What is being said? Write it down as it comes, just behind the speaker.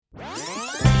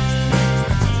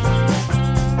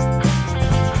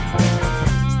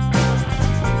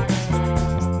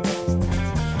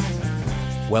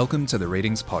Welcome to the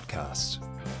Readings Podcast,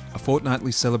 a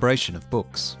fortnightly celebration of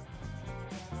books.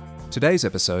 Today's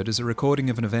episode is a recording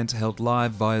of an event held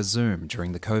live via Zoom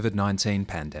during the COVID-19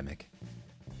 pandemic.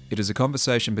 It is a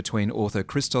conversation between author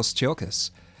Christos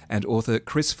Tsiolkas and author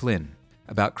Chris Flynn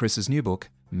about Chris's new book,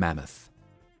 Mammoth.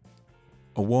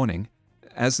 A warning,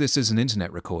 as this is an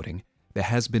internet recording, there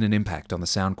has been an impact on the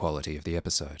sound quality of the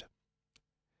episode.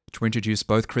 To introduce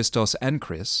both Christos and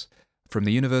Chris, from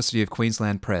the University of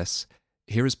Queensland Press,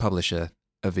 here is publisher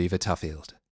Aviva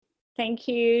Tuffield. Thank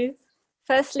you.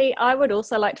 Firstly, I would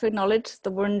also like to acknowledge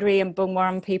the Wurundjeri and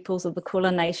Boonwurrung peoples of the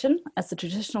Kulin Nation as the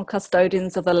traditional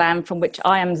custodians of the land from which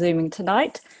I am zooming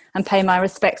tonight, and pay my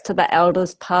respects to the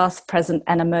elders past, present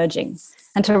and emerging,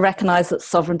 and to recognise that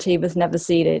sovereignty was never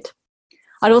ceded.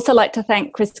 I'd also like to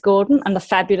thank Chris Gordon and the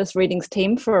fabulous Readings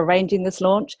team for arranging this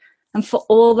launch and for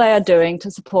all they are doing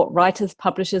to support writers,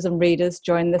 publishers and readers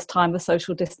during this time of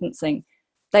social distancing.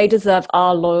 They deserve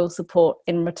our loyal support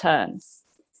in return.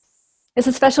 It's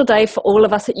a special day for all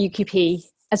of us at UQP,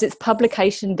 as it's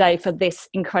publication day for this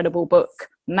incredible book,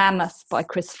 Mammoth by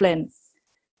Chris Flynn.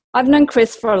 I've known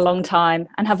Chris for a long time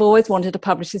and have always wanted to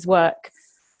publish his work.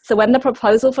 So when the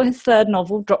proposal for his third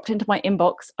novel dropped into my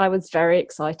inbox, I was very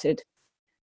excited.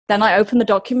 Then I opened the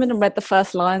document and read the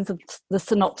first lines of the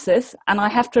synopsis, and I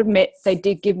have to admit they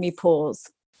did give me pause.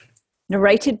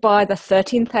 Narrated by the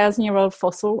 13,000-year-old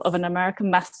fossil of an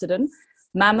American mastodon,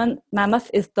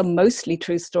 Mammoth is the mostly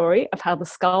true story of how the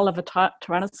skull of a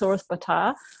Tyrannosaurus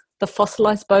bata, the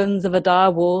fossilized bones of a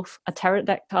dire wolf, a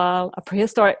pterodactyl, a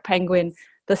prehistoric penguin,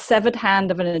 the severed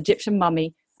hand of an Egyptian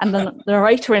mummy, and the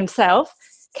narrator himself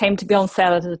came to be on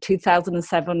sale at a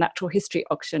 2007 natural history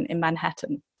auction in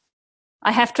Manhattan.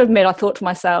 I have to admit, I thought to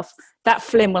myself, that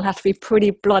Flynn will have to be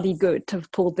pretty bloody good to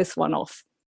have pulled this one off.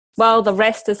 Well, the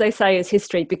rest, as they say, is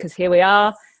history, because here we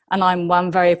are, and I'm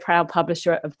one very proud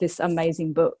publisher of this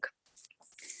amazing book.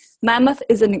 Mammoth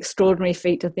is an extraordinary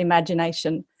feat of the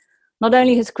imagination. Not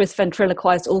only has Chris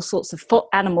ventriloquized all sorts of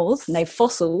animals, nay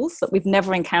fossils, that we've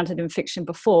never encountered in fiction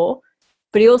before,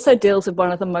 but he also deals with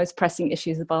one of the most pressing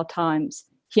issues of our times,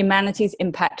 humanity's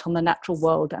impact on the natural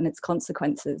world and its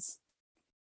consequences.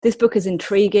 This book is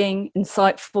intriguing,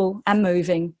 insightful and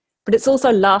moving, but it's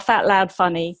also laugh out loud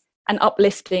funny and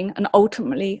uplifting and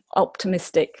ultimately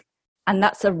optimistic. And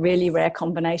that's a really rare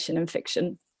combination in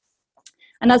fiction.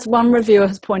 And as one reviewer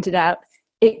has pointed out,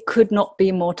 it could not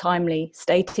be more timely,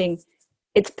 stating,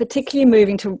 "It's particularly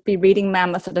moving to be reading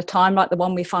Mammoth at a time like the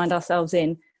one we find ourselves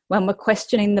in, when we're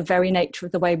questioning the very nature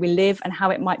of the way we live and how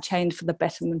it might change for the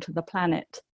betterment of the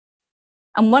planet."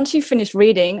 And once you finish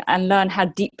reading and learn how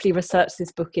deeply researched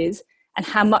this book is, and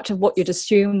how much of what you'd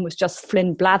assume was just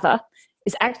Flynn blather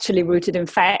is actually rooted in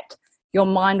fact, your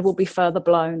mind will be further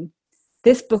blown.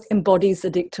 This book embodies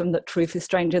the dictum that truth is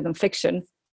stranger than fiction,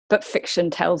 but fiction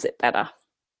tells it better.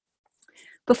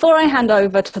 Before I hand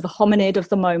over to the hominid of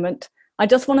the moment, I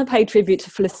just want to pay tribute to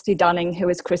Felicity Dunning, who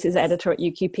is Chris's editor at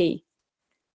UQP.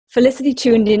 Felicity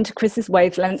tuned into Chris's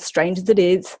wavelength, strange as it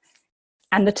is,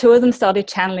 and the two of them started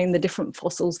channeling the different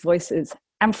fossils' voices.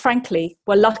 And frankly,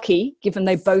 we're lucky, given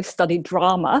they both studied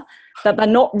drama, that they're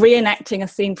not reenacting a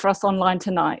scene for us online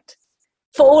tonight.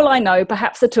 For all I know,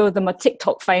 perhaps the two of them are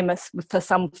TikTok famous for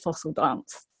some fossil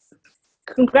dance.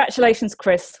 Congratulations,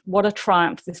 Chris. What a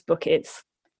triumph this book is.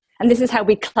 And this is how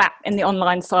we clap in the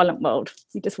online silent world.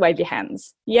 You just wave your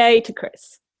hands. Yay to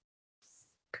Chris.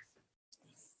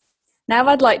 Now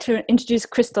I'd like to introduce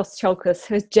Christos Tsiolkas,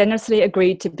 who has generously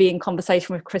agreed to be in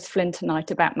conversation with Chris Flynn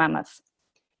tonight about Mammoth.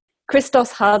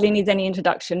 Christos hardly needs any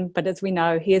introduction, but as we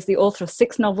know, he is the author of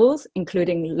 6 novels,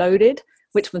 including Loaded,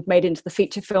 which was made into the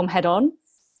feature film Head On,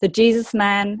 The Jesus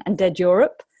Man and Dead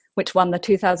Europe, which won the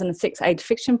 2006 Age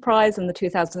Fiction Prize and the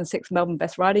 2006 Melbourne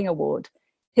Best Writing Award.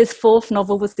 His 4th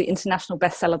novel was the international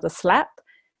bestseller The Slap,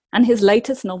 and his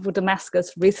latest novel,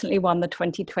 Damascus, recently won the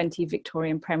 2020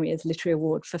 Victorian Premier's Literary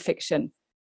Award for Fiction.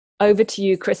 Over to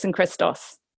you, Chris and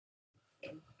Christos.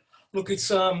 Look,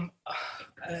 it's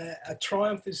a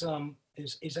triumph is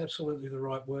absolutely the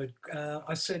right word.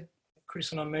 I said,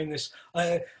 Chris, and I mean this.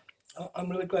 I'm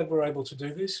really glad we're able to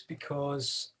do this,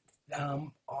 because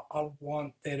I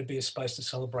want there to be a space to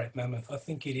celebrate Mammoth. I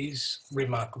think it is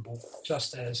remarkable,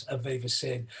 just as Aviva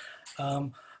said.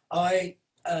 I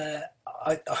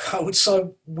would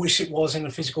so wish it was in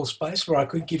a physical space where I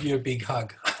could give you a big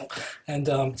hug and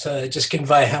to just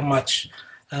convey how much,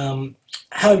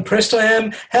 how impressed I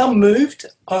am, how moved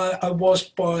I was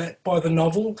by the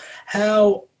novel,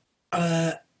 how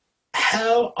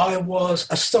I was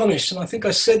astonished. And I think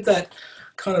I said that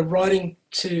kind of writing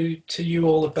to you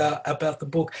all about the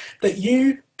book, that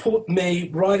you put me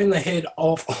right in the head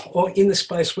of, or in the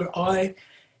space where I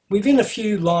within a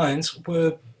few lines,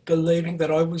 were believing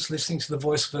that I was listening to the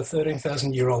voice of a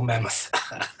 13,000-year-old mammoth.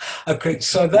 Okay,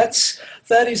 so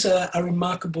that is a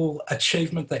remarkable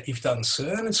achievement that you've done,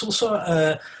 sir, and it's also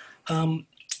a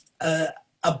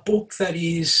book that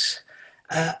is,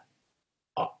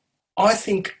 I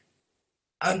think,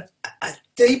 a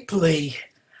deeply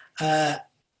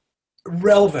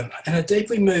relevant and a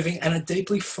deeply moving and a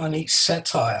deeply funny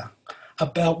satire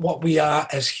about what we are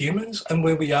as humans and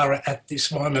where we are at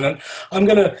this moment. And I'm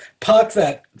going to park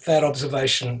that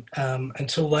observation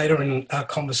until later in our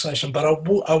conversation, but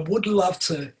I would love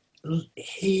to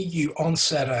hear you on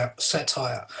satire,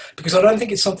 because I don't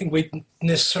think it's something we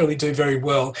necessarily do very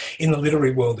well in the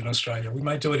literary world in Australia. We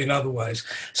may do it in other ways.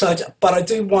 But I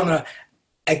do want to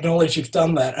acknowledge you've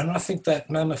done that, and I think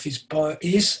that Mammoth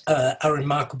is a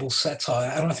remarkable satire,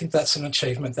 and I think that's an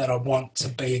achievement that I want to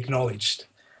be acknowledged.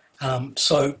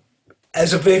 So,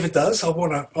 as Aviva does, I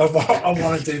want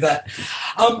to do that.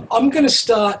 I'm going to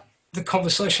start the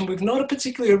conversation with not a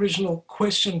particularly original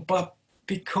question, but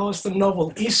because the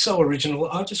novel is so original,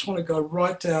 I just want to go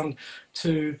right down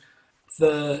to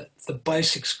the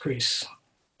basics, Chris.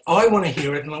 I want to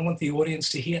hear it, and I want the audience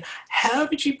to hear. How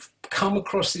did you come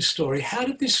across this story? How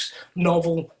did this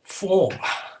novel form?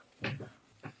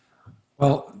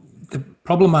 Well, the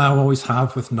problem I always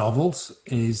have with novels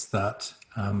is that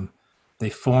they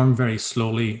form very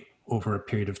slowly over a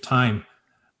period of time,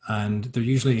 and they're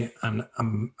usually an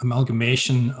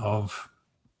amalgamation of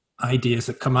ideas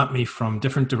that come at me from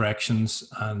different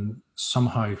directions and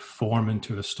somehow form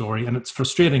into a story. And it's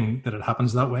frustrating that it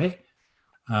happens that way.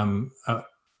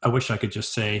 I wish I could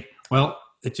just say, well,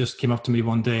 it just came up to me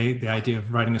one day, the idea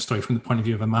of writing a story from the point of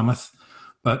view of a mammoth.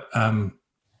 But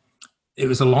it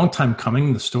was a long time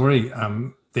coming, the story.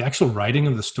 The actual writing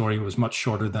of the story was much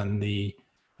shorter than the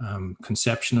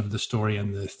conception of the story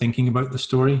and the thinking about the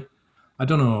story. I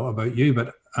don't know about you,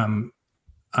 but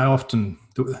I often,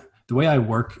 the way I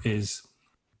work is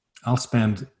I'll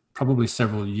spend probably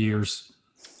several years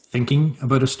thinking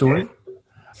about a story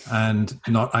and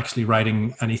not actually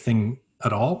writing anything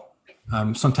at all.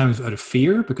 Sometimes out of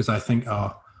fear, because I think,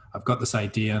 oh, I've got this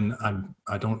idea and I'm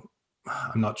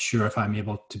not sure if I'm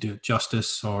able to do it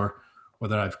justice, or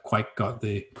whether I've quite got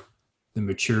the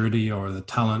maturity or the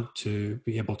talent to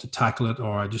be able to tackle it,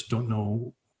 or I just don't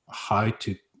know how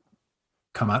to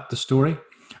come at the story.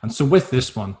 And so with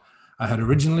this one, I had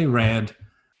originally read,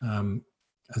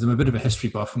 as I'm a bit of a history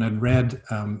buff, and I'd read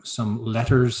some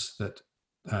letters that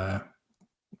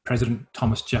President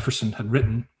Thomas Jefferson had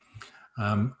written,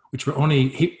 which were only,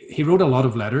 he wrote a lot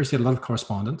of letters, he had a lot of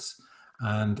correspondence,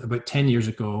 and about 10 years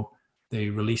ago, they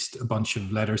released a bunch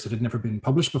of letters that had never been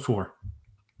published before.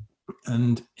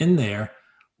 And in there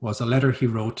was a letter he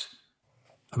wrote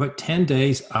about 10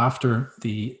 days after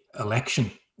the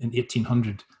election in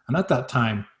 1800. And at that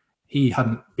time, he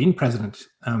hadn't been president,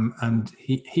 and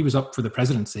he was up for the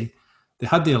presidency. They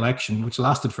had the election, which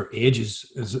lasted for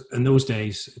ages. In those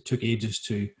days, it took ages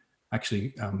to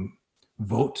actually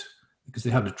vote, because they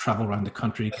had to travel around the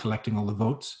country collecting all the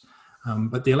votes.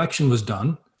 But the election was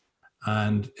done,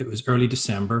 and it was early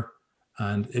December,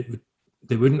 and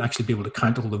they wouldn't actually be able to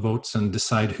count all the votes and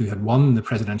decide who had won the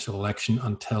presidential election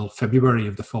until February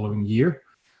of the following year.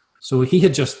 So he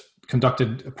had just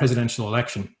conducted a presidential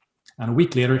election, and a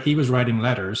week later he was writing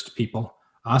letters to people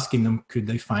asking them, could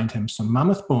they find him some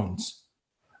mammoth bones?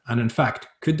 And in fact,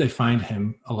 could they find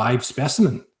him a live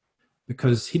specimen?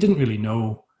 Because he didn't really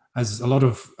know, as a lot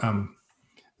of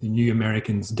the new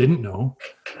Americans didn't know,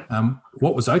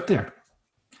 what was out there.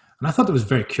 And I thought it was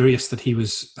very curious that he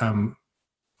was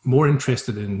more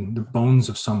interested in the bones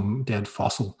of some dead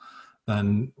fossil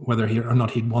than whether or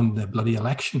not he'd won the bloody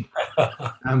election.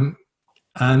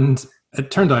 And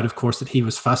it turned out, of course, that he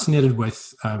was fascinated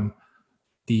with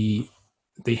the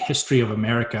history of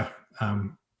America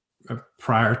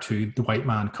prior to the white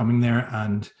man coming there.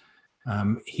 And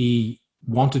he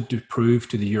wanted to prove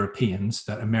to the Europeans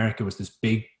that America was this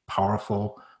big,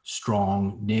 powerful,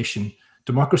 strong nation.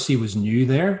 Democracy was new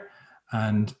there,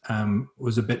 and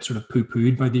was a bit sort of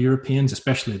poo-pooed by the Europeans,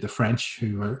 especially the French,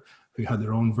 who had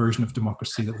their own version of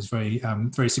democracy that was very,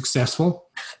 very successful.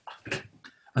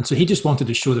 And so he just wanted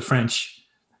to show the French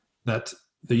that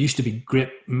there used to be great,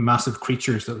 massive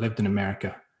creatures that lived in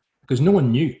America, because no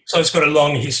one knew. So it's got a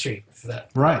long history for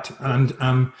that. Right.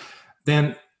 And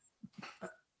then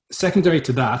secondary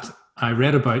to that, I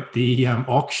read about the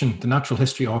auction, the natural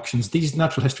history auctions. These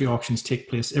natural history auctions take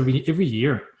place every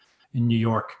year in New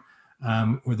York,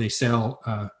 where they sell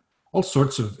all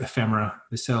sorts of ephemera.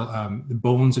 They sell the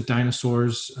bones of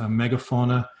dinosaurs,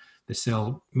 megafauna. They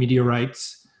sell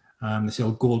meteorites. They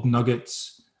sell gold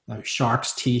nuggets,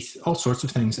 shark's teeth, all sorts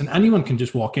of things. And anyone can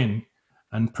just walk in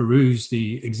and peruse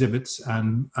the exhibits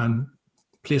and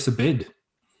place a bid.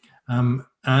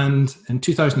 And in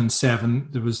 2007,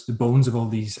 there was the bones of all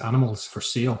these animals for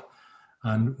sale.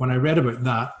 And when I read about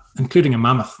that, including a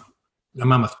mammoth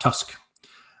tusk,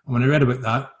 and when I read about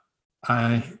that,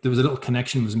 there was a little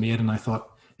connection was made, and I thought,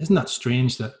 isn't that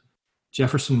strange that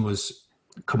Jefferson was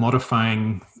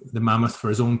commodifying the mammoth for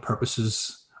his own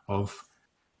purposes of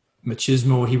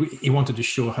machismo? He wanted to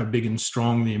show how big and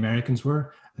strong the Americans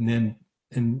were, and then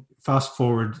fast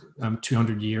forward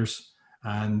 200 years,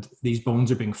 and these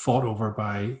bones are being fought over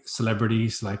by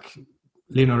celebrities like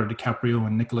Leonardo DiCaprio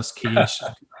and Nicolas Cage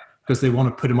because they want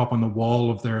to put him up on the wall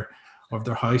of their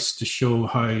house to show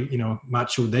how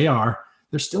macho they are.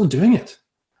 They're still doing it.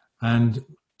 And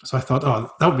so I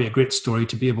thought, that would be a great story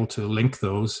to be able to link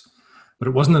those. But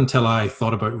it wasn't until I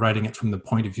thought about writing it from the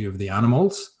point of view of the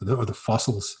animals or the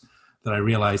fossils that I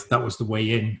realized that was the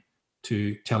way in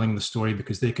to telling the story,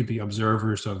 because they could be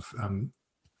observers of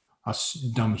us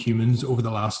dumb humans over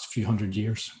the last few hundred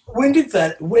years. When did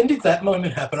that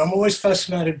moment happen? I'm always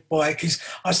fascinated by it, because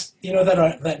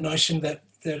that notion that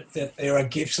there are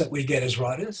gifts that we get as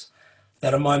writers,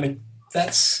 that a moment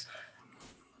that's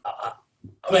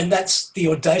the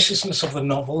audaciousness of the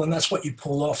novel, and that's what you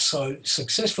pull off so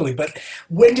successfully. But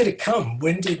when did it come?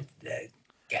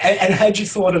 And had you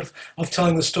thought of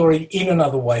telling the story in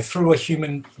another way, through a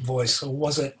human voice, or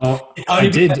was it? I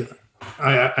did.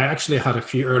 I actually had a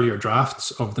few earlier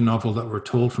drafts of the novel that were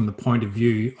told from the point of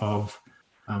view of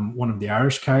one of the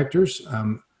Irish characters,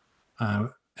 and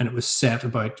it was set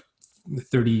about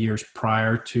 30 years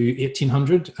prior to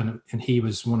 1800, and he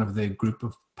was one of the group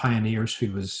of pioneers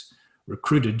who was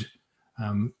recruited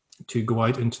to go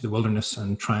out into the wilderness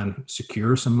and try and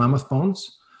secure some mammoth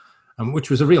bones.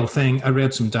 Which was a real thing. I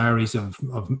read some diaries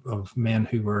of men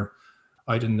who were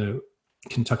out in the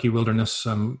Kentucky wilderness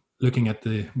looking at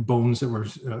the bones that were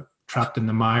trapped in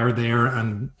the mire there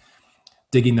and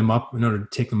digging them up in order to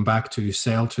take them back to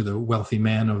sell to the wealthy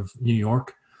men of New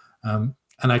York. And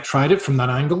I tried it from that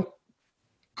angle,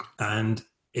 and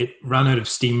it ran out of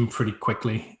steam pretty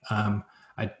quickly.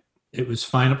 It was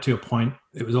fine up to a point.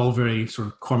 It was all very sort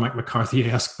of Cormac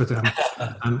McCarthy-esque, but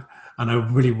and I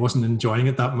really wasn't enjoying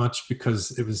it that much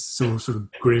because it was so sort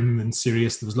of grim and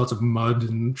serious. There was lots of mud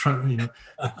and so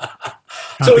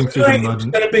it's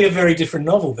going to be a very different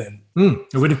novel then.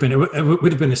 It would have been. It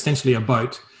would have been essentially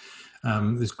about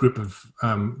this group of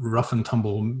rough and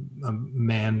tumble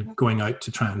men going out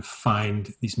to try and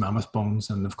find these mammoth bones,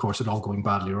 and of course, it all going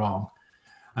badly wrong.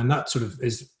 And that sort of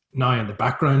is now in the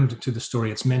background to the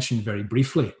story. It's mentioned very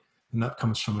briefly, and that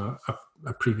comes from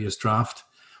a previous draft,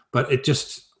 but it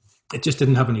just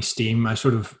didn't have any steam. I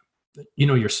sort of,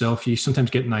 yourself, you sometimes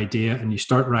get an idea and you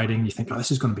start writing, you think,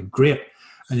 this is going to be great.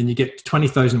 And then you get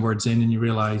 20,000 words in and you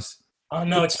realize, oh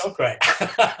no, it's not great.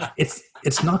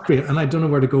 it's not great. And I don't know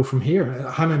where to go from here.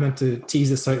 How am I meant to tease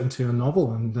this out into a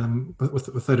novel and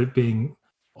without it being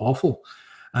awful?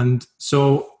 And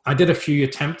so I did a few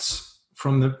attempts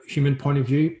from the human point of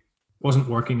view, wasn't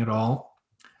working at all.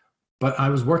 But I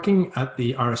was working at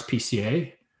the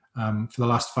RSPCA for the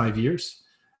last 5 years.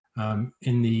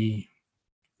 In the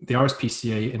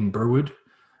RSPCA in Burwood,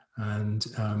 and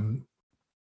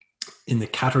in the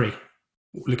cattery,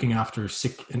 looking after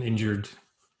sick and injured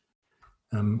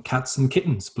cats and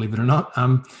kittens, believe it or not.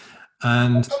 And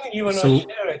something you and I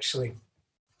share, actually,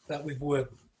 that we've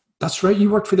worked. That's right. You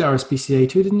worked for the RSPCA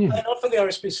too, didn't you? Not for the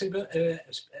RSPCA,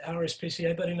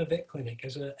 but in a vet clinic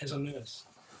as a nurse.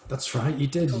 That's right. You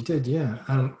did. Yeah.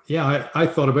 I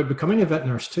thought about becoming a vet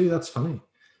nurse too. That's funny.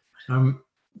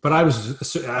 But I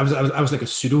was like a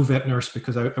pseudo vet nurse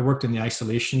because I worked in the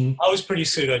isolation. I was pretty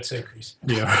pseudo too, Chris.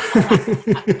 Yeah.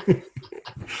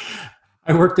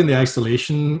 I worked in the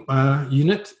isolation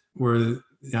unit where the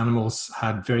animals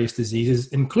had various diseases,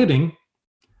 including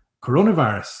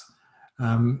coronavirus.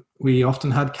 We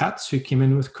often had cats who came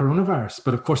in with coronavirus,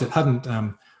 but of course it hadn't.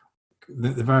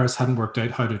 The virus hadn't worked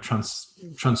out how to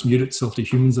transmute itself to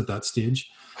humans at that stage.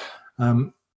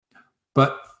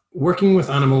 But working with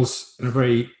animals in a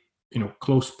very,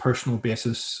 close personal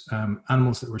basis,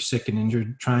 animals that were sick and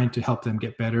injured, trying to help them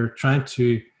get better, trying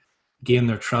to gain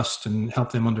their trust and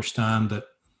help them understand that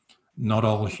not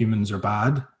all humans are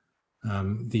bad.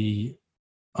 The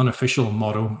unofficial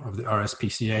motto of the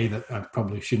RSPCA that I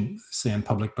probably shouldn't say in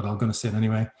public, but I'm going to say it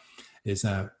anyway, is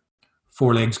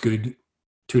 4 legs good,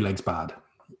 2 legs bad,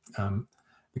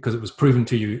 because it was proven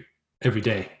to you every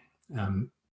day.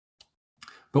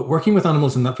 But working with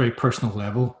animals on that very personal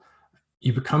level,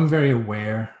 you become very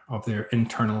aware of their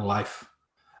internal life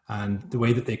and the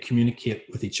way that they communicate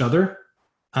with each other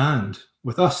and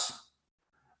with us.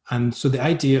 And so the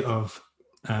idea of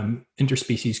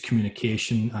interspecies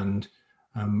communication and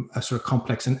a sort of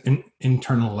complex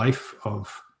internal life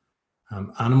of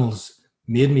animals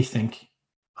made me think,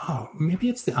 oh, maybe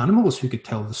it's the animals who could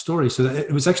tell the story. So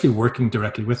it was actually working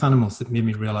directly with animals that made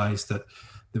me realize that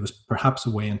there was perhaps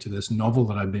a way into this novel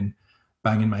that I'd been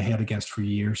banging my head against for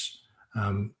years.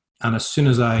 And as soon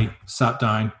as I sat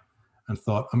down and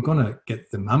thought, I'm going to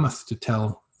get the Mammoth to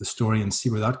tell the story and see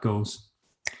where that goes,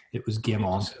 it was game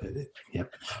on.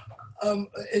 Yep.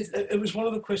 It was one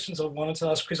of the questions I wanted to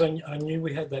ask, because I knew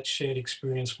we had that shared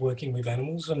experience working with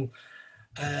animals, and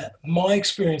my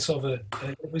experience of it,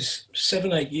 it was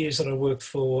 7-8 years that I worked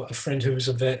for a friend who was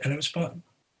a vet, and it was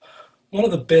one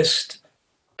of the best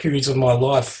periods of my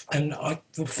life. And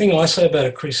the thing I say about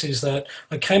it, Chris, is that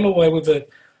I came away with it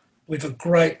with a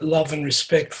great love and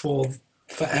respect for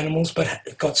animals,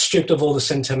 but got stripped of all the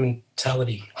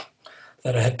sentimentality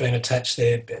that had been attached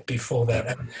there before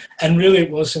that. And really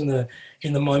it was in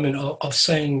the moment of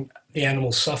seeing the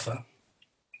animals suffer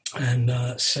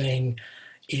and seeing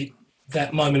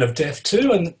that moment of death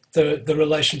too, and the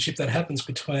relationship that happens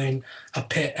between a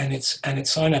pet and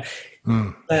its owner,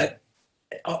 that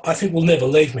I think will never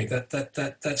leave me.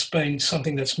 That's been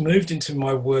something that's moved into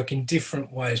my work in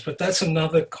different ways, but that's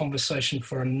another conversation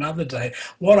for another day.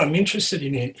 What I'm interested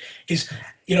in it is,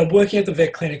 working at the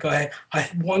vet clinic, I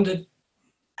wondered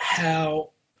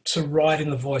how to write in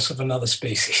the voice of another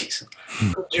species.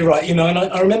 You're right, and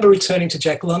I remember returning to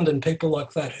Jack London, people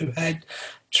like that who had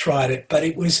tried it, but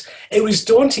it was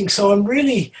daunting. So I'm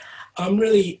really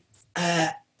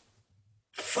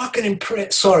fucking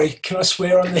impressed. Sorry, can I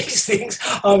swear on these things?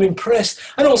 I'm impressed,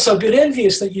 and also a bit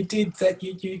envious that you did that.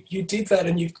 You did that,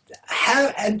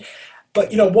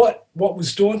 but what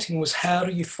was daunting was, how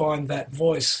do you find that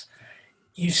voice?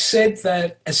 You said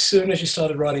that as soon as you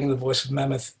started writing in the voice of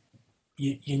Mammoth,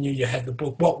 you knew you had the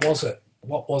book. What was it?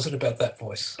 What was it about that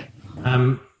voice?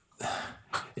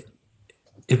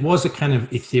 It was a kind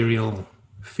of ethereal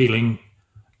feeling.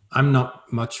 I'm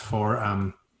not much for.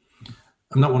 I'm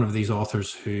not one of these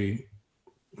authors who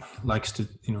likes to,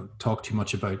 talk too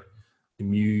much about the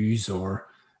muse or,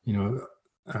 the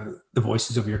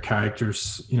voices of your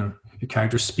characters. Your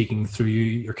characters speaking through you,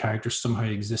 your characters somehow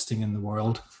existing in the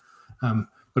world.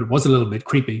 But it was a little bit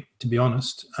creepy, to be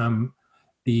honest.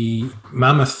 The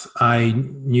Mammoth I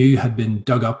knew had been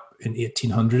dug up in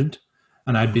 1800,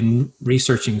 and I'd been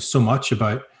researching so much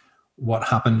about what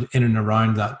happened in and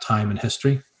around that time in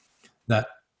history that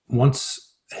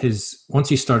once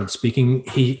he started speaking,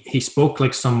 he spoke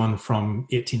like someone from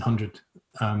 1800,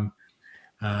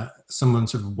 someone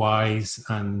sort of wise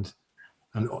and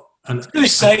really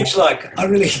sage-like. I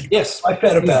really like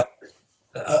that about.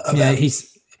 Yeah,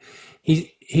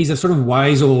 he's a sort of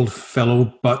wise old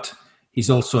fellow, but he's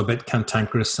also a bit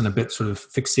cantankerous and a bit sort of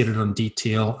fixated on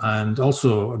detail, and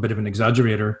also a bit of an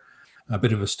exaggerator, a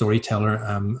bit of a storyteller.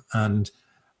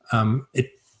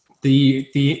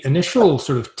 The initial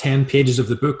sort of 10 pages of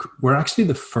the book were actually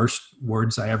the first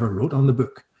words I ever wrote on the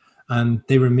book, and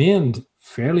they remained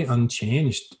fairly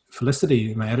unchanged.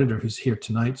 Felicity, my editor, who's here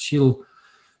tonight, she'll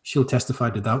testify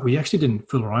to that. We actually didn't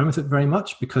fool around with it very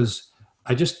much, because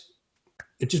it just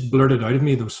blurted out of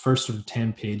me, those first sort of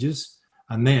 10 pages.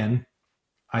 And then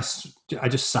I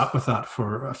just sat with that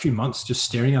for a few months, just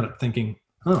staring at it, thinking,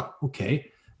 oh,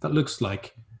 okay, that looks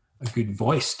like a good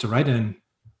voice to write in.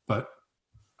 But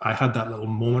I had that little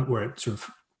moment where it sort of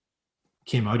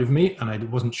came out of me, and I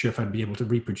wasn't sure if I'd be able to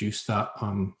reproduce that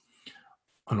on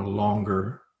a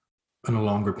longer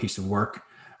piece of work.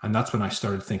 And that's when I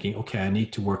started thinking, okay, I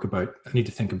need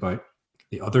to think about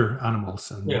the other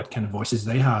animals and what kind of voices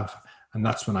they have. And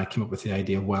that's when I came up with the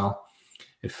idea, well,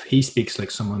 if he speaks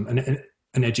like someone,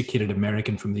 an educated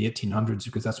American from the 1800s,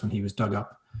 because that's when he was dug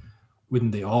up,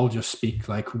 wouldn't they all just speak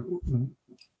like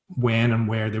when and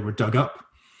where they were dug up?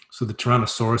 So the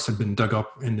Tyrannosaurus had been dug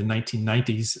up in the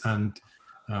 1990s and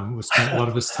was spent a lot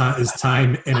of his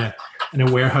time in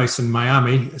a warehouse in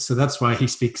Miami. So that's why he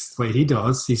speaks the way he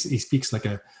does. He speaks like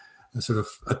a sort of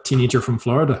a teenager from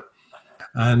Florida.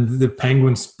 And the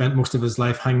penguin spent most of his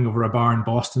life hanging over a bar in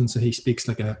Boston, so he speaks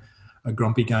like a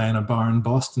grumpy guy in a bar in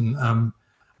Boston.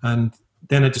 And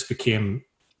then it just became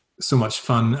so much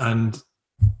fun. And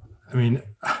I mean,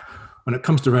 when it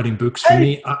comes to writing books, for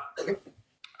me,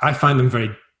 I find them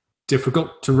very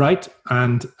difficult to write.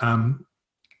 And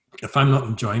if I'm not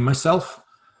enjoying myself,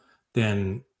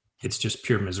 then it's just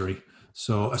pure misery.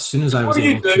 So as soon as I was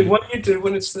able to... What do you do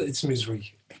when it's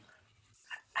misery?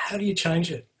 How do you change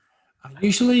it? I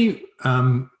usually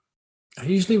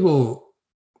will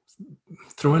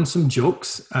throw in some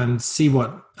jokes and see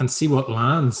what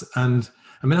lands. And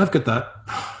I mean, I've got that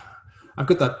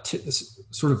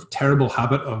sort of terrible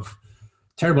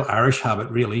Irish habit,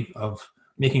 really, of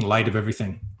making light of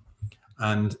everything.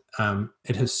 And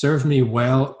it has served me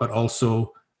well, but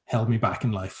also held me back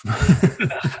in life.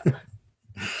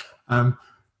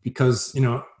 Because,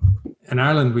 in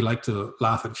Ireland, we like to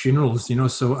laugh at funerals,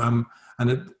 so,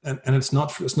 and it's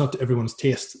not to everyone's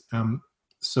taste.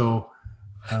 But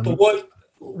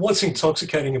what's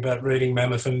intoxicating about reading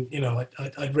Mammoth, and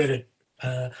I'd read it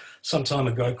some time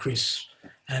ago, Chris,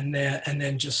 and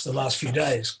then just the last few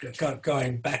days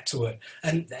going back to it,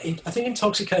 and I think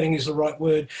intoxicating is the right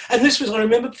word. And I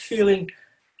remember feeling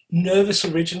nervous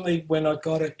originally when I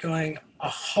got it, going, I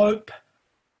hope,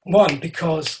 one,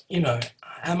 because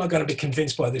am I going to be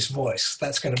convinced by this voice?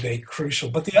 That's going to be crucial.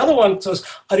 But the other one was,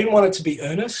 I didn't want it to be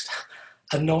earnest.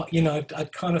 And not, I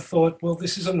kind of thought, well,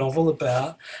 this is a novel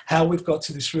about how we've got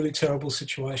to this really terrible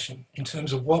situation in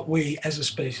terms of what we as a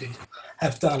species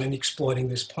have done in exploiting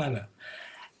this planet.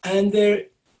 And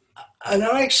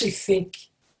I actually think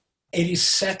it is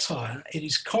satire, it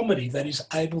is comedy that is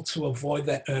able to avoid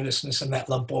that earnestness and that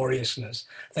laboriousness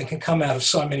that can come out of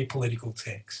so many political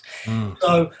texts.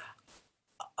 So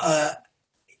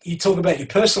you talk about your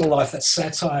personal life, that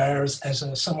satire as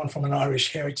someone from an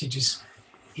Irish heritage is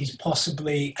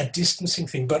possibly a distancing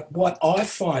thing. But what I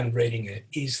find reading it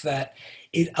is that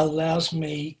it allows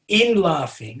me, in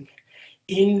laughing,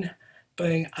 in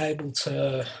being able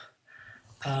to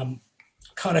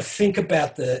kind of think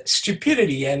about the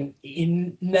stupidity and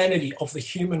inanity of the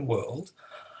human world,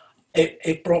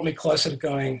 it brought me closer to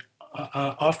going,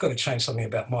 I've got to change something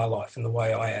about my life and the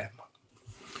way I am.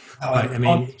 Right, I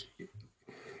mean,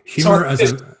 humor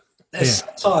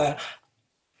satire,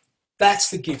 that's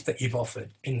the gift that you've offered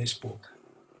in this book.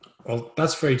 Well,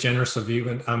 that's very generous of you.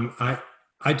 And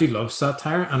I do love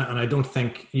satire. And I don't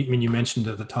think, you mentioned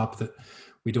at the top that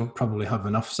we don't probably have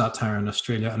enough satire in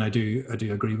Australia. And I do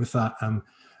agree with that.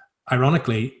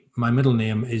 Ironically, my middle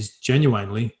name is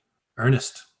genuinely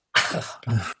Ernest.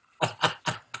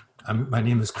 My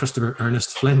name is Christopher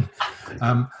Ernest Flynn.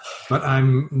 But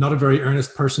I'm not a very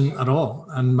earnest person at all.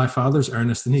 And my father's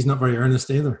Ernest, and he's not very earnest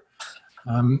either.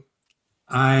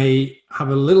 I have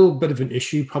a little bit of an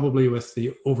issue probably with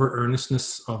the over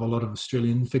earnestness of a lot of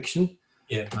Australian fiction.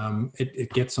 Yeah.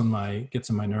 It gets on my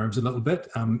nerves a little bit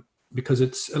because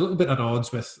it's a little bit at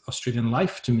odds with Australian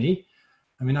life to me.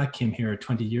 I mean, I came here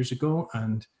 20 years ago,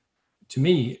 and to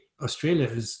me, Australia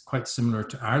is quite similar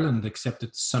to Ireland, except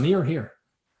it's sunnier here.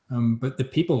 But the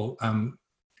people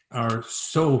are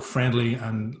so friendly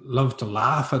and love to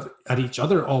laugh at each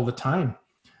other all the time.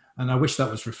 And I wish that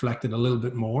was reflected a little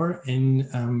bit more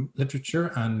in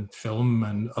literature and film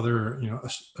and other,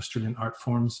 Australian art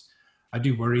forms. I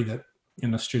do worry that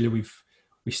in Australia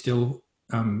we still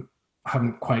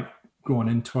haven't quite grown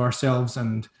into ourselves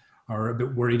and are a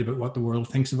bit worried about what the world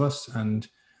thinks of us. And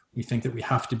we think that we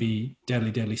have to be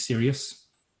deadly, deadly serious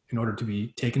in order to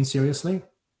be taken seriously.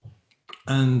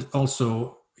 And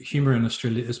also, humor in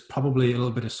Australia is probably a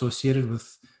little bit associated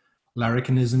with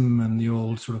larrikinism and the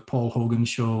old sort of Paul Hogan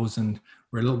shows, and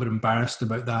we're a little bit embarrassed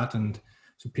about that, and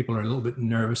so people are a little bit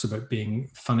nervous about being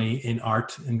funny in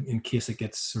art in case it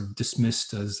gets sort of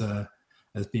dismissed as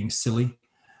being silly.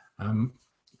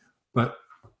 But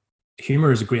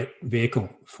humor is a great vehicle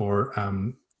for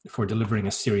delivering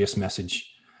a serious message,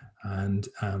 and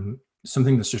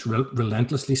something that's just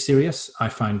relentlessly serious I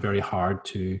find very hard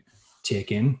to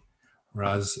take in.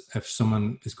 Whereas if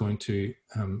someone is going to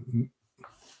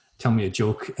tell me a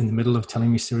joke in the middle of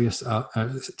telling me something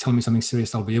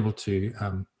serious, I'll be able to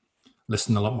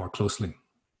listen a lot more closely.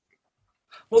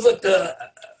 Well,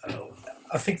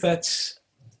 I think that's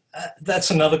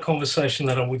another conversation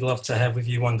that I would love to have with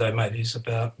you one day, mate, is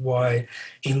about why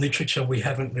in literature we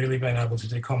haven't really been able to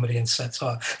do comedy and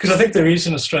satire. Because I think there is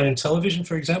in Australian television,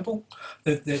 for example,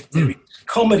 there is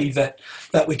comedy that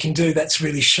we can do that's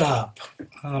really sharp.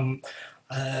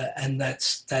 And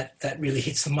that really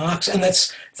hits the marks, and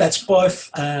that's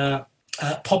both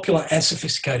popular and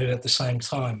sophisticated at the same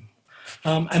time.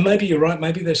 And maybe you're right.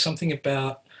 Maybe there's something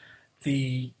about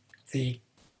maybe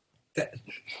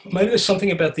there's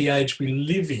something about the age we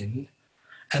live in,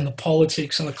 and the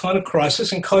politics and the kind of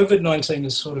crisis. And COVID-19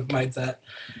 has sort of made that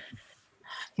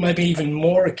maybe even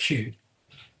more acute.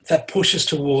 That pushes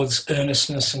towards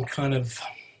earnestness and kind of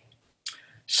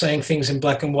saying things in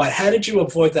black and white. How did you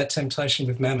avoid that temptation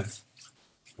with Mammoth?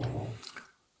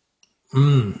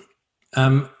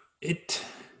 It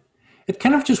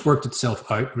kind of just worked itself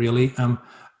out, really.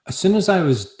 as soon as I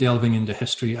was delving into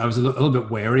history, I was a little bit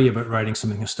wary about writing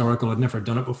something historical. I'd never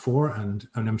done it before, and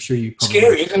I'm sure you probably...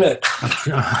 Scary, isn't it?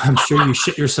 I'm sure you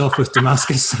shit yourself with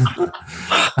Damascus.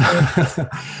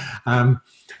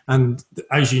 And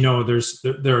as you know, there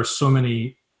are so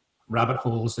many rabbit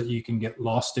holes that you can get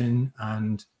lost in,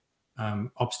 and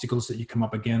obstacles that you come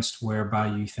up against whereby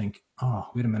you think, oh,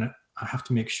 wait a minute, I have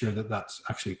to make sure that that's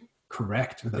actually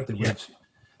correct, or that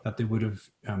they would have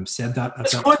said that at that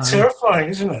time. It's quite terrifying,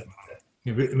 isn't it?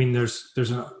 I mean, there's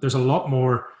a lot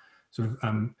more sort of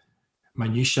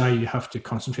minutiae you have to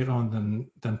concentrate on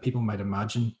than people might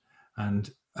imagine.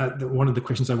 And one of the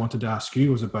questions I wanted to ask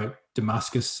you was about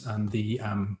Damascus and the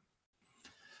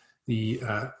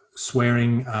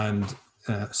swearing and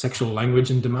sexual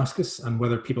language in Damascus, and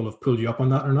whether people have pulled you up on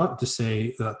that or not, to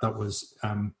say that was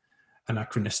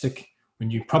anachronistic,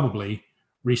 when you probably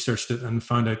researched it and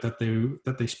found out that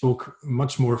they spoke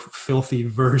much more filthy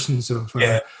versions of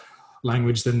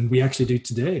language than we actually do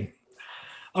today.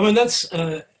 I mean, that's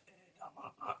in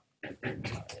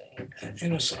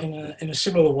a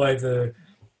similar way.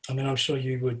 I'm sure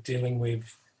you were dealing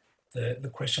with the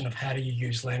question of how do you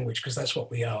use language, because that's what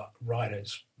we are,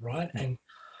 writers, right? And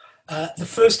the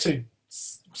first two,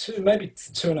 maybe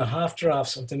 2.5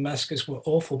 drafts of Damascus were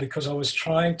awful, because I was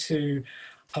trying to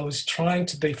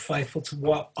be faithful to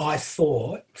what I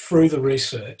thought through the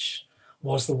research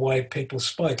was the way people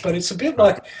spoke. But it's a bit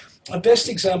like, a best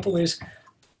example is,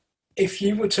 if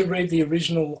you were to read the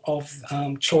original of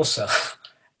Chaucer,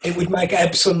 it would make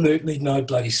absolutely no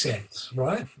bloody sense,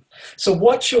 right? So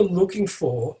what you're looking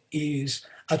for is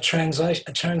a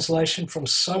translation from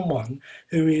someone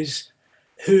who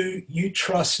you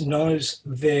trust knows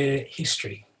their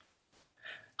history.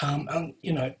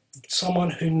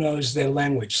 Someone who knows their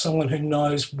language, someone who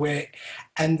knows where,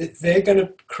 and they're going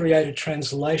to create a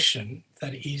translation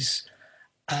that is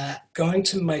going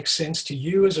to make sense to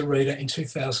you as a reader in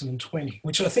 2020,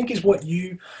 which I think is what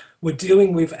you were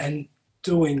dealing with and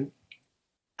doing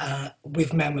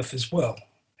with Mammoth as well,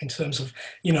 in terms of,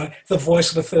 the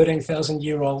voice of a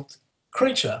 13,000-year-old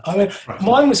creature. I mean,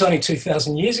 mine was only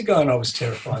 2,000 years ago, and I was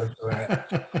terrified of doing it.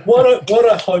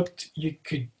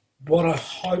 What I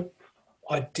hope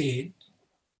I did,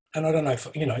 and I don't know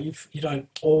if you don't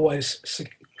always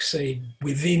succeed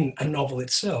within a novel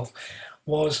itself,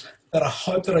 was that I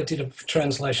hope that I did a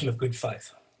translation of good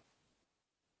faith.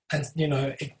 And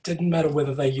it didn't matter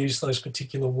whether they used those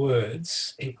particular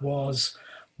words. It was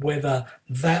whether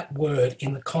that word,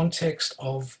 in the context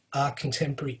of our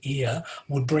contemporary ear,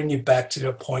 would bring you back to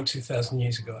a point 2,000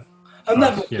 years ago. And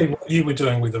that would be what you were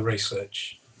doing with the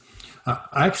research.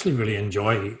 I actually really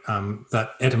enjoy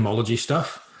that etymology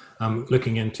stuff,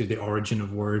 looking into the origin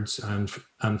of words and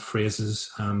phrases.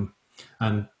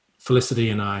 And Felicity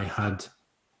and I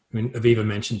Aviva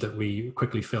mentioned that we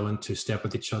quickly fell into step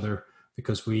with each other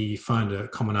because we found a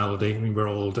commonality. I mean,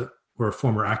 we're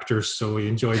former actors, so we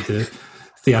enjoyed the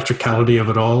theatricality of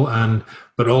it all,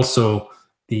 but also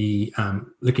the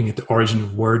looking at the origin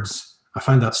of words. I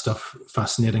find that stuff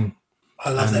fascinating.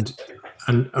 I love that.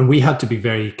 And we had to be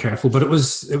very careful, but it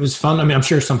was fun. I mean, I'm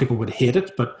sure some people would hate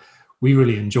it, but we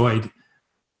really enjoyed,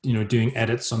 doing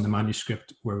edits on the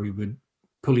manuscript where we would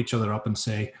pull each other up and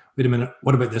say, wait a minute,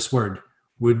 what about this word?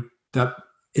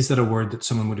 Is that a word that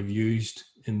someone would have used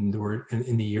in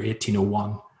the year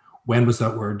 1801? When was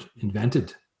that word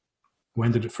invented?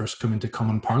 When did it first come into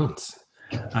common parlance?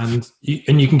 And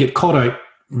you can get caught out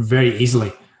very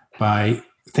easily by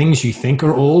things you think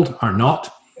are old are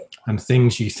not, and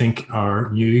things you think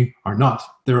are new are not.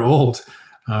 They're old.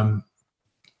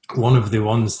 One of the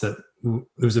ones that, there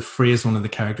was a phrase one of the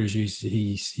characters used,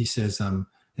 he says, the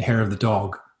hair of the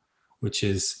dog, which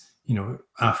is,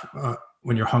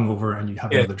 when you're hungover and you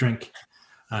have another drink.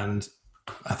 And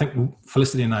I think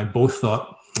Felicity and I both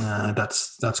thought,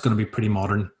 that's going to be pretty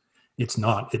modern. It's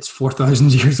not. It's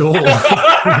 4,000 years old.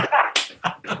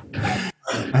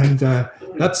 And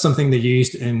that's something they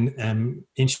used in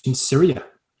ancient Syria,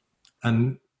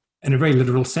 and in a very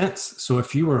literal sense. So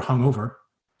if you were hungover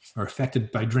or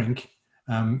affected by drink,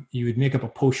 you would make up a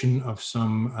potion of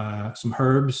some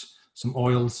herbs, some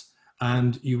oils,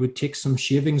 and you would take some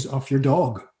shavings off your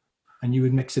dog and you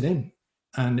would mix it in.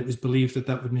 And it was believed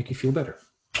that would make you feel better.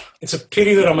 It's a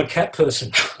pity that I'm a cat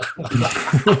person.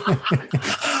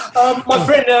 My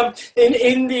friend,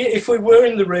 if we were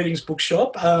in the readings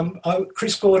bookshop,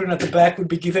 Chris Gordon at the back would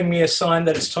be giving me a sign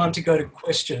that it's time to go to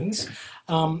questions.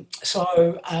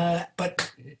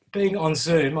 But being on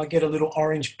Zoom, I get a little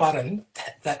orange button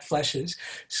that flashes.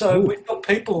 So we've got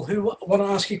people who want to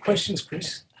ask you questions,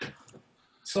 Chris.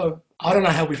 So I don't know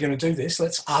how we're going to do this.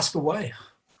 Let's ask away.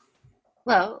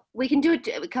 Well, we can do it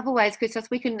a couple of ways, Christos.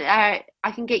 We can. I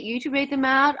can get you to read them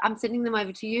out. I'm sending them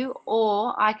over to you,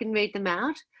 or I can read them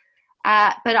out.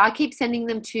 But I keep sending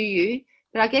them to you.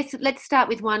 But I guess let's start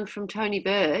with one from Tony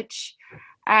Birch.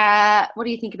 What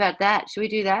do you think about that? Should we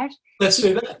do that? Let's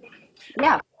do that.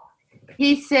 Yeah.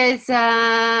 He says,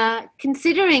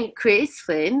 considering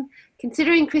Flynn,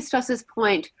 considering Christos's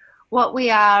point, what we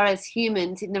are as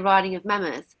humans in the writing of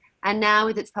Mammoth, and now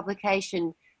with its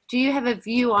publication, do you have a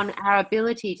view on our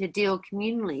ability to deal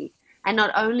communally, and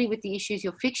not only with the issues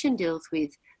your fiction deals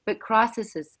with, but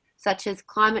crises such as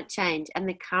climate change and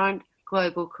the current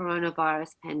global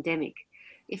coronavirus pandemic?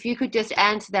 If you could just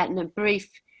answer that in a brief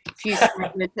few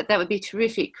statements, that would be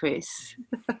terrific, Chris.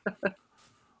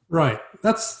 Right,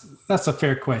 that's a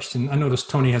fair question. I noticed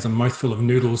Tony has a mouthful of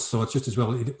noodles, so it's just as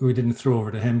well we didn't throw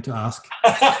over to him to ask.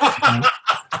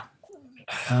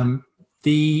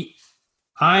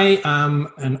 I am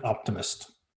an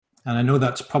optimist, and I know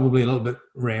that's probably a little bit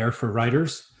rare for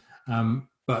writers,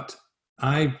 but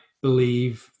I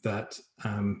believe that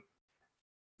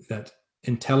that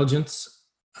intelligence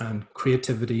and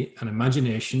creativity and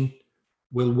imagination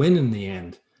will win in the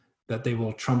end. That they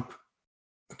will trump.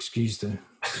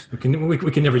 We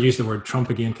can never use the word Trump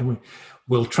again, can we?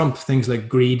 Will trump things like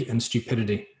greed and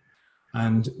stupidity.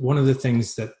 And one of the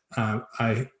things that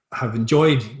I have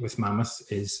enjoyed with Mammoth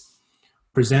is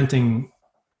presenting,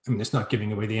 I mean, it's not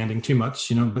giving away the ending too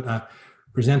much, but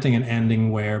presenting an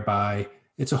ending whereby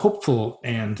it's a hopeful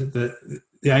end.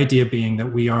 The idea being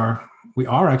that we are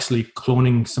actually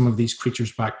cloning some of these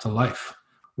creatures back to life.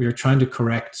 We are trying to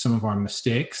correct some of our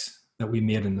mistakes that we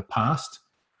made in the past,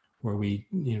 where we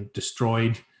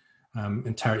destroyed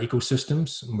entire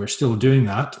ecosystems, and we're still doing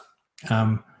that.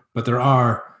 But there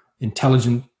are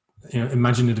intelligent,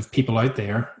 imaginative people out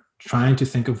there trying to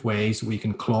think of ways we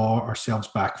can claw ourselves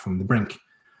back from the brink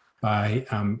by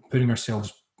putting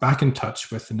ourselves back in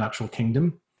touch with the natural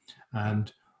kingdom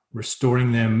and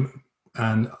restoring them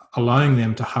and allowing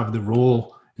them to have the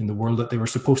role in the world that they were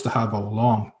supposed to have all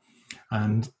along.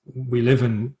 And we live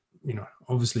in,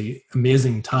 obviously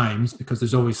amazing times, because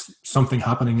there's always something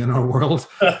happening in our world,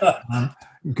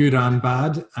 good and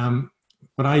bad.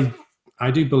 But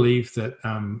I do believe that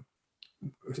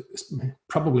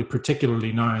probably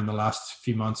particularly now in the last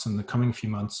few months and the coming few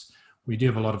months, we do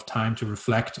have a lot of time to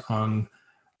reflect on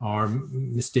our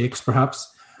mistakes perhaps.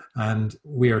 And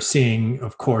we are seeing,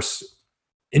 of course,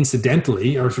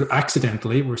 incidentally or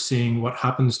accidentally, we're seeing what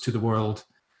happens to the world's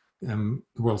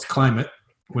climate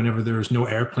whenever there's no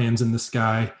airplanes in the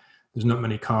sky, there's not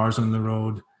many cars on the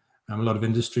road, a lot of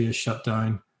industry is shut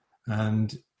down,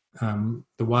 and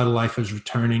the wildlife is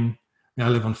returning. I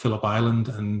live on Phillip Island,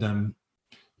 and I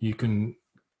can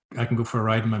go for a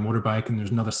ride on my motorbike and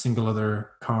there's not a single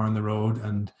other car on the road,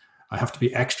 and I have to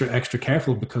be extra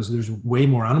careful because there's way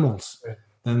more animals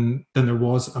than there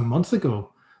was a month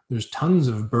ago. There's tons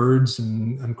of birds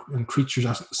and creatures.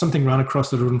 Something ran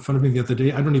across the road in front of me the other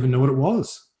day. I don't even know what it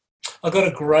was. I got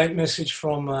a great message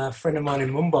from a friend of mine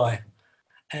in Mumbai,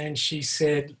 and she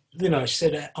said,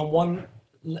 on one,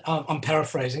 I'm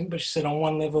paraphrasing, but she said on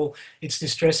one level it's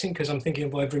distressing because I'm thinking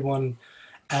of everyone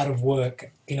out of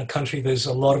work in a country there's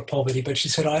a lot of poverty. But she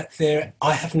said,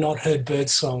 I have not heard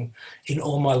birdsong in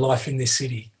all my life in this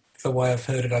city the way I've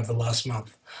heard it over the last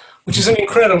month, which is an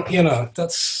incredible,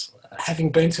 that's, having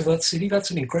been to that city,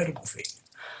 that's an incredible thing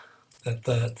that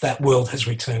that world has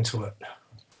returned to it.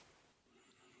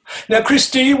 Now,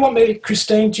 Christine, do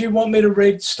you want me to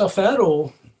read stuff out,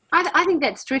 or? I think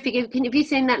that's terrific. Have you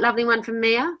seen that lovely one from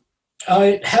Mia?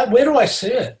 Where do I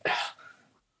see it?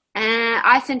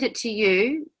 I sent it to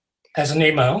you. As an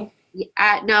email?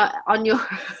 No, on your...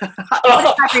 Why did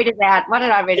I read it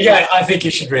out? Yeah, I think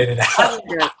you should read it out.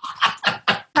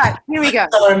 Right, here we go.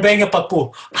 I'm being a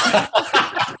papu.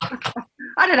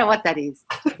 I don't know what that is.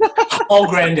 Old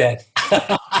granddad.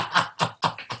 I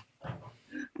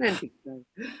don't think so.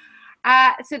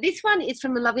 So this one is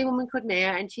from a lovely woman called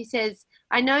Naya, and she says,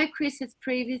 I know Chris has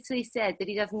previously said that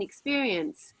he doesn't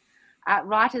experience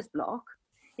writer's block.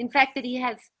 In fact, that he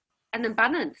has an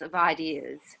abundance of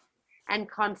ideas and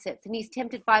concepts, and he's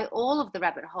tempted by all of the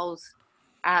rabbit holes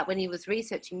when he was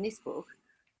researching this book.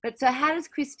 But so how does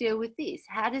Chris deal with this?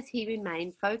 How does he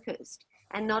remain focused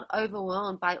and not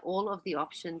overwhelmed by all of the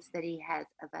options that he has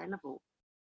available?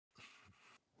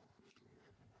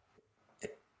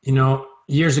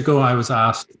 Years ago, I was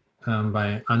asked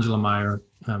by Angela Meyer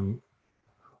who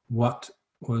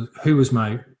was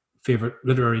my favorite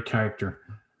literary character,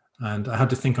 and I had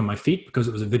to think on my feet because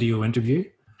it was a video interview,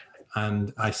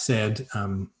 and I said,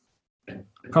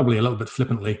 probably a little bit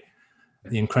flippantly,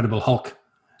 The Incredible Hulk,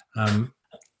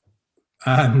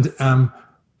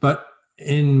 but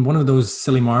in one of those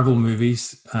silly Marvel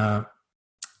movies,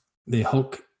 the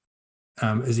Hulk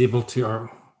is able to,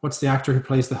 or what's the actor who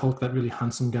plays the Hulk, that really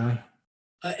handsome guy?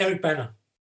 Eric Banner.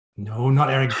 No, not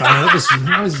Eric Banner.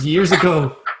 That was years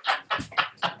ago.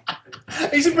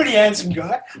 He's a pretty handsome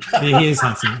guy. He is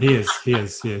handsome. He is.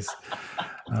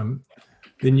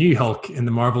 The new Hulk in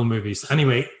the Marvel movies.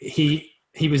 Anyway, he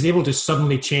was able to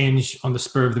suddenly change on the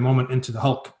spur of the moment into the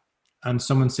Hulk. And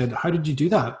someone said, "How did you do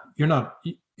that? You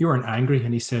weren't angry."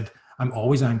 And he said, "I'm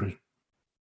always angry."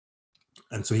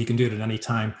 And so he can do it at any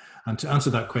time. And to answer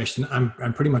that question,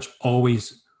 I'm pretty much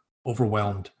always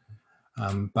overwhelmed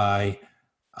by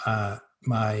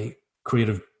my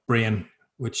creative brain,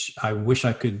 which I wish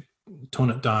I could tone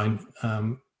it down,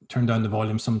 turn down the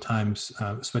volume sometimes,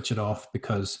 switch it off,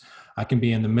 because I can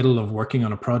be in the middle of working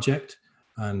on a project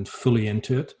and fully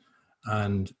into it,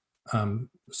 and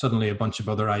suddenly a bunch of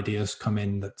other ideas come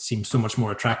in that seem so much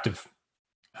more attractive,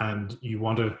 and you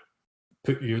want to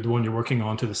put the one you're working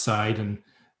on to the side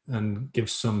and give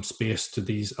some space to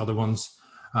these other ones.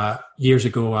 Years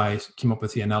ago, I came up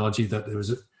with the analogy that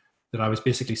I was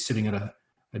basically sitting at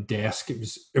a desk.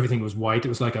 Everything was white. It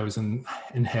was like I was in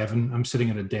heaven. I'm sitting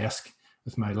at a desk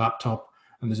with my laptop,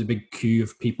 and there's a big queue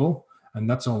of people, and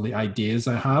that's all the ideas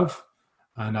I have.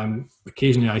 And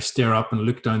occasionally I stare up and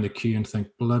look down the queue and think,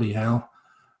 bloody hell.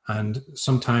 And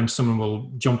sometimes someone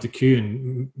will jump the queue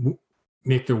and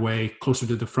make their way closer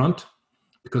to the front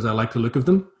because I like the look of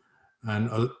them, and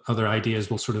other ideas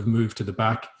will sort of move to the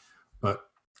back. But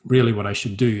really what I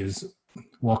should do is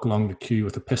walk along the queue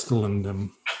with a pistol and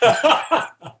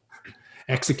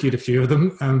execute a few of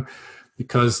them,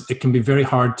 because it can be very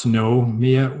hard to know,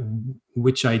 Mia,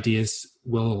 which ideas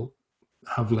will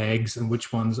have legs and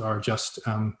which ones are just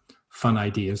fun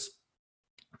ideas.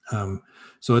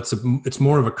 So it's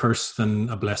more of a curse than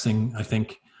a blessing, I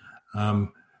think,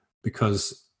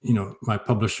 because my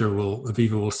publisher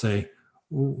Aviva will say,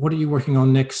 "What are you working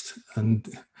on next?" And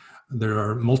there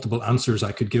are multiple answers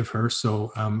I could give her,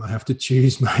 so I have to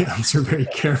choose my answer very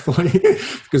carefully,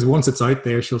 because once it's out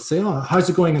there, she'll say, "Oh, how's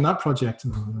it going in that project?"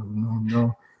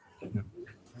 No.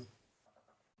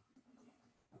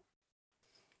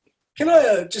 Can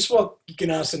I you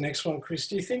can ask the next one, Chris?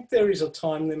 Do you think there is a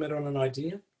time limit on an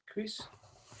idea, Chris?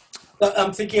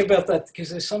 I'm thinking about that because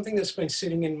there's something that's been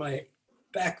sitting in my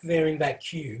back there in that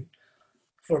queue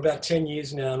for about 10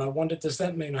 years now, and I wonder, does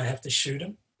that mean I have to shoot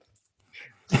him?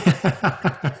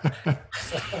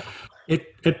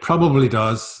 It probably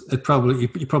does. You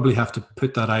probably have to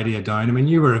put that idea down. I mean,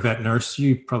 you were a vet nurse.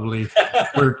 You probably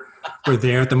were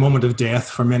there at the moment of death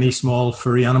for many small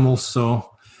furry animals, so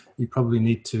you probably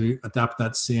need to adapt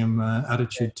that same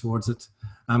attitude towards it.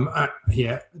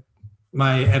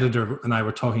 My editor and I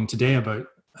were talking today about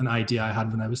an idea I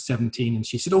had when I was 17, and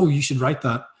she said, "Oh, you should write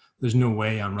that." There's no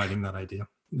way I'm writing that idea.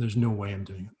 There's no way I'm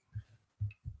doing it.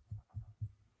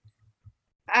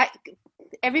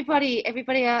 Everybody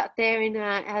out there in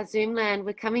our Zoom land,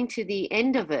 we're coming to the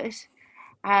end of it.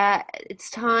 It's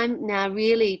time now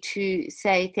really to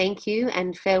say thank you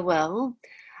and farewell.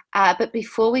 But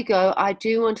before we go, I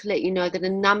do want to let you know that a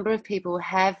number of people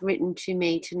have written to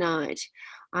me tonight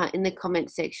in the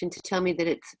comment section to tell me that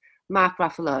it's Mark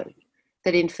Ruffalo,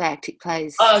 that in fact it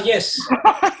plays. Oh, yes.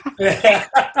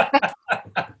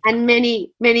 And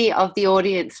many of the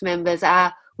audience members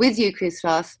are with you,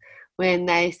 Christos, when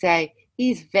they say,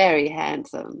 "He's very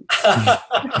handsome."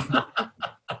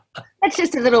 That's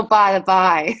just a little by the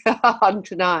by on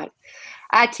tonight.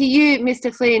 To you,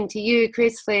 Mr. Flynn, to you,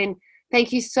 Chris Flynn,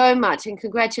 thank you so much, and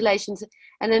congratulations.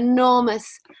 An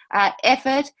enormous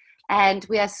effort, and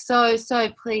we are so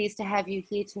pleased to have you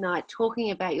here tonight talking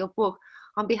about your book.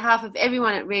 On behalf of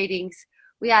everyone at Readings,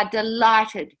 we are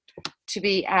delighted to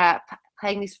be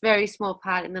playing this very small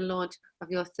part in the launch of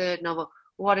your third novel.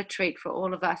 What a treat for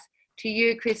all of us. To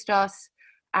you, Christos,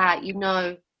 you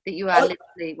know that you are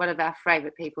literally one of our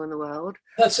favourite people in the world.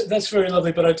 That's very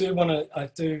lovely, but I do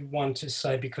want to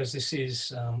say, because this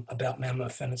is about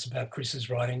Mammoth and it's about Chris's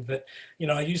writing, that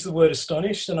I use the word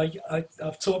astonished, and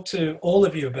I've talked to all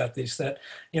of you about this, that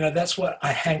that's what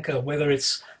I hanker, whether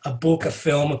it's a book, a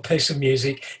film, a piece of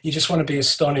music. You just want to be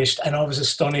astonished, and I was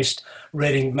astonished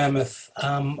reading Mammoth.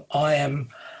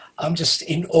 I'm just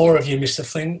in awe of you, Mr.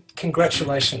 Flynn.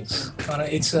 Congratulations.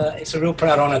 It's a real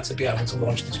proud honour to be able to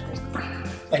launch this book.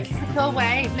 Thank you. Let's all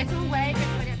wave.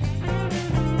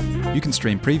 You can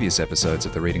stream previous episodes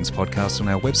of the Readings podcast on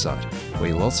our website, where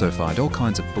you'll also find all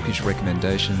kinds of bookish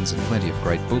recommendations and plenty of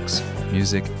great books,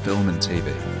 music, film and TV.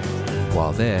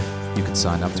 While there, you can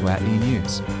sign up to our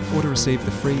e-news or to receive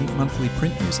the free monthly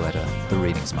print newsletter, The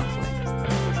Readings Monthly.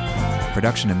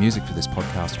 Production and music for this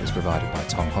podcast was provided by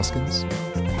Tom Hoskins.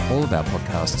 All of our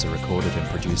podcasts are recorded and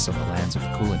produced on the lands of the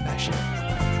Kulin Nation.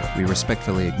 We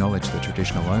respectfully acknowledge the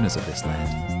traditional owners of this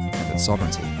land and that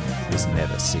sovereignty is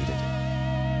never ceded.